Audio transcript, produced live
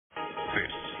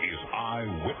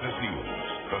Eyewitness News,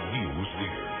 the news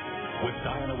leader. With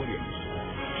Diana Williams,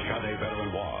 Sade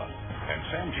Bedouin-Wah, and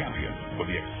Sam Champion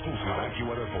with the exclusive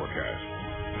AccuWeather forecast.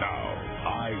 Now,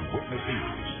 Eyewitness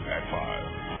News at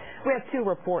 5. We have two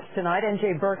reports tonight.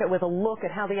 NJ Burkett with a look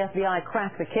at how the FBI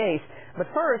cracked the case. But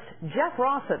first, Jeff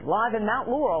Rossett live in Mount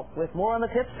Laurel with more on the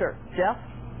tipster. Jeff?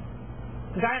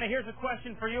 Diana, here's a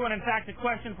question for you, and in fact a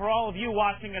question for all of you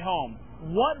watching at home.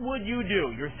 What would you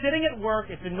do? You're sitting at work,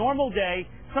 it's a normal day,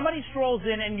 somebody strolls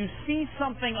in and you see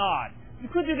something odd. You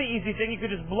could do the easy thing, you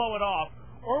could just blow it off,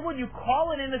 or would you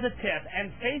call it in as a tip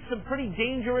and face some pretty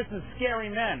dangerous and scary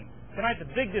men? Tonight's a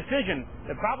big decision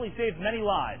that probably saved many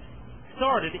lives.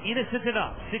 Started innocent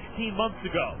enough 16 months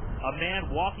ago. A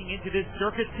man walking into this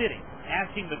Circuit City,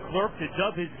 asking the clerk to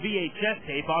dub his VHS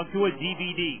tape onto a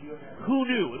DVD. Who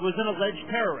knew it was an alleged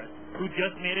terrorist who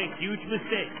just made a huge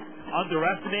mistake,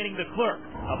 underestimating the clerk,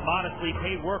 a modestly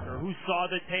paid worker who saw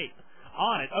the tape.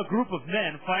 On it, a group of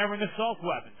men firing assault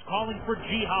weapons, calling for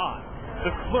jihad.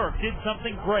 The clerk did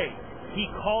something brave. He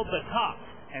called the cops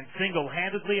and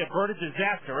single-handedly averted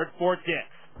disaster at Fort Dix.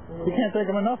 We can't take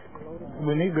them enough.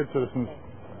 We need good citizens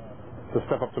to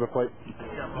step up to the plate.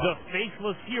 The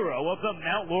faceless hero of the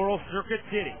Mount Laurel Circuit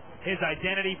City. His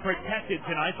identity protected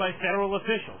tonight by federal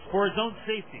officials for his own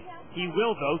safety. He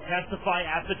will, though, testify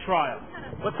at the trial.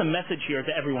 What's the message here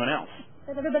to everyone else?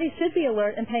 That everybody should be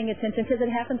alert and paying attention because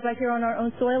it happens right here on our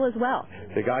own soil as well.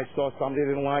 The guy saw somebody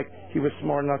he didn't like. He was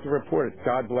smart enough to report it.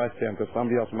 God bless him, because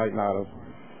somebody else might not have.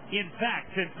 In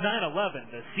fact, since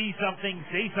 9/11, the See Something,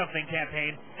 Say Something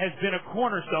campaign has been a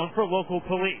cornerstone for local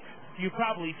police. You've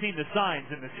probably seen the signs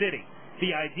in the city.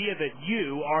 The idea that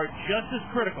you are just as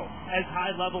critical as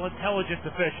high-level intelligence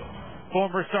officials.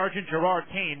 Former Sergeant Gerard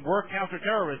Kane worked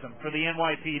counterterrorism for the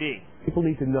NYPD. People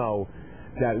need to know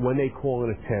that when they call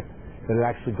in a tip, that it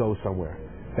actually goes somewhere,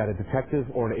 that a detective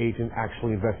or an agent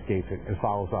actually investigates it and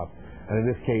follows up. And in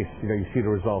this case, you see the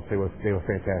results. They were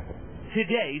fantastic.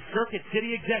 Today, Circuit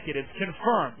City executives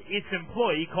confirmed its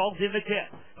employee called in the tip,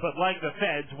 but like the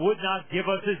feds, would not give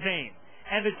us his name.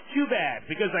 And it's too bad,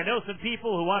 because I know some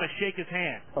people who want to shake his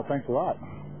hand. Oh, thanks a lot.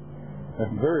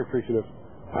 I'm very appreciative.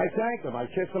 I thank him. I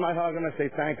kiss him, I hug him, I say,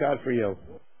 thank God for you.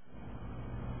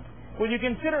 When you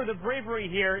consider the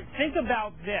bravery here, think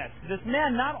about this. This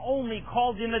man not only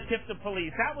called in the tip to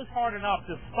police, that was hard enough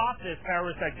to spot this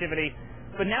terrorist activity,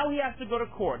 but now he has to go to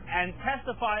court and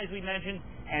testify, as we mentioned,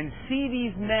 and see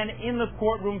these men in the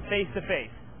courtroom face to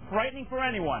face. Frightening for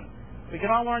anyone. We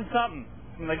can all learn something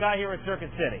from the guy here at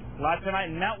Circuit City. Live tonight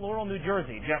in Mount Laurel, New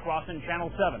Jersey. Jeff Rossett, Channel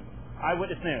 7,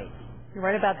 Eyewitness News. You're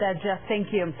right about that, Jeff.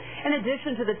 Thank you. In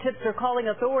addition to the tipster calling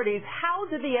authorities, how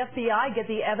did the FBI get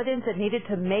the evidence it needed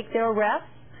to make their arrest?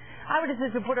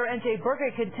 Eyewitness reporter NJ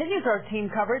Burkett continues our team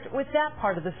coverage with that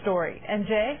part of the story.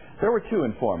 NJ? There were two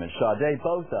informants, Sade,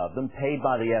 both of them paid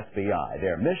by the FBI.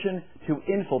 Their mission, to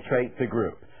infiltrate the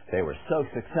group. They were so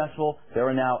successful, there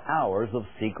are now hours of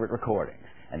secret recordings,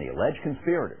 and the alleged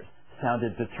conspirators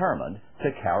sounded determined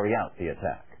to carry out the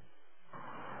attack.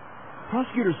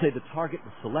 Prosecutors say the target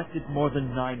was selected more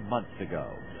than 9 months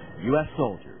ago. U.S.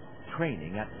 soldiers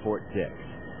training at Fort Dix.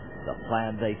 The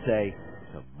plan, they say,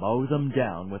 to mow them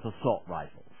down with assault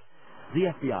rifles.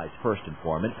 The FBI's first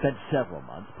informant spent several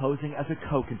months posing as a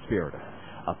co-conspirator.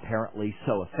 Apparently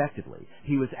so effectively,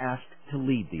 he was asked to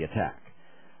lead the attack.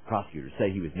 Prosecutors say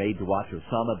he was made to watch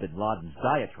Osama bin Laden's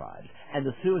diatribes and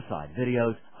the suicide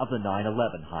videos of the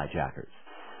 9/11 hijackers.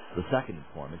 The second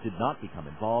informant did not become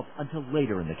involved until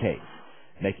later in the case,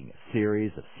 making a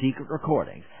series of secret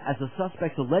recordings as the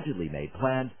suspects allegedly made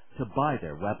plans to buy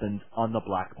their weapons on the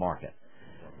black market.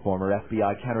 Former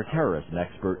FBI counterterrorism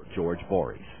expert George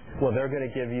Boris. Well, they're going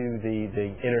to give you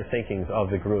the inner thinkings of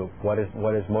the group. What is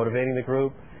motivating the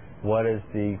group? What does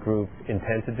the group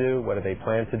intend to do? What do they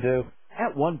plan to do?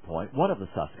 At one point, one of the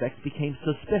suspects became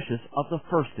suspicious of the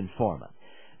first informant.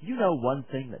 You know one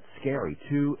thing that's scary,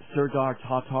 too? Serdar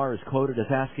Tatar is quoted as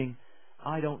asking,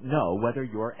 "I don't know whether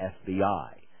you're FBI.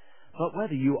 But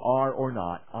whether you are or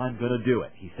not, I'm going to do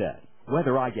it," he said.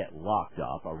 "Whether I get locked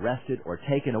up, arrested, or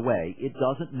taken away, it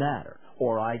doesn't matter.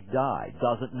 Or I die,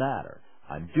 doesn't matter.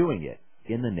 I'm doing it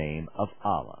in the name of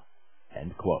Allah."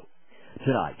 End quote.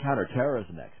 Tonight,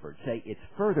 counterterrorism experts say it's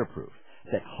further proof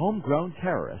that homegrown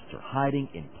terrorists are hiding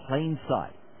in plain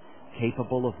sight,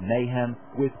 capable of mayhem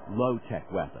with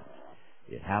low-tech weapons.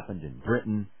 It happened in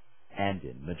Britain and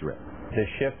in Madrid. The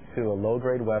shift to a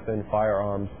low-grade weapon,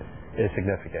 firearms, is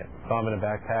significant. Bomb in a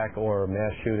backpack or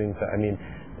mass shootings. I mean,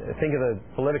 think of the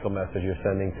political message you're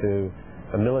sending to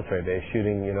a military base,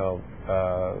 shooting,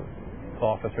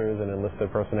 officers and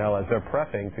enlisted personnel as they're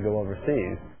prepping to go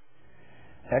overseas.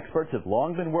 Experts have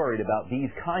long been worried about these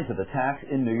kinds of attacks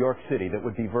in New York City that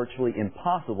would be virtually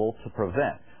impossible to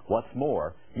prevent. What's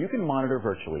more, you can monitor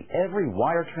virtually every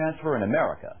wire transfer in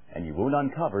America, and you won't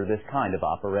uncover this kind of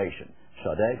operation.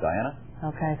 Sade, Diana?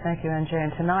 Okay, thank you, NJ.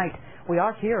 And tonight, we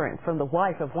are hearing from the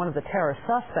wife of one of the terror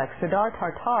suspects, Sardar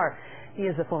Tartar. He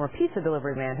is a former pizza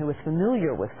delivery man who is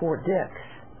familiar with Fort Dix.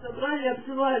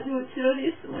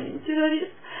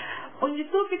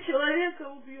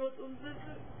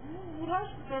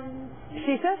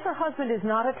 She says her husband is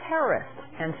not a terrorist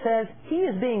and says he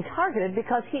is being targeted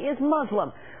because he is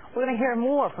Muslim. We're going to hear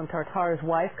more from Tartar's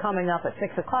wife coming up at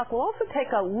 6 o'clock. We'll also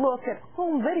take a look at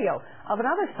home video of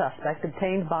another suspect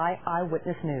obtained by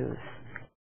Eyewitness News.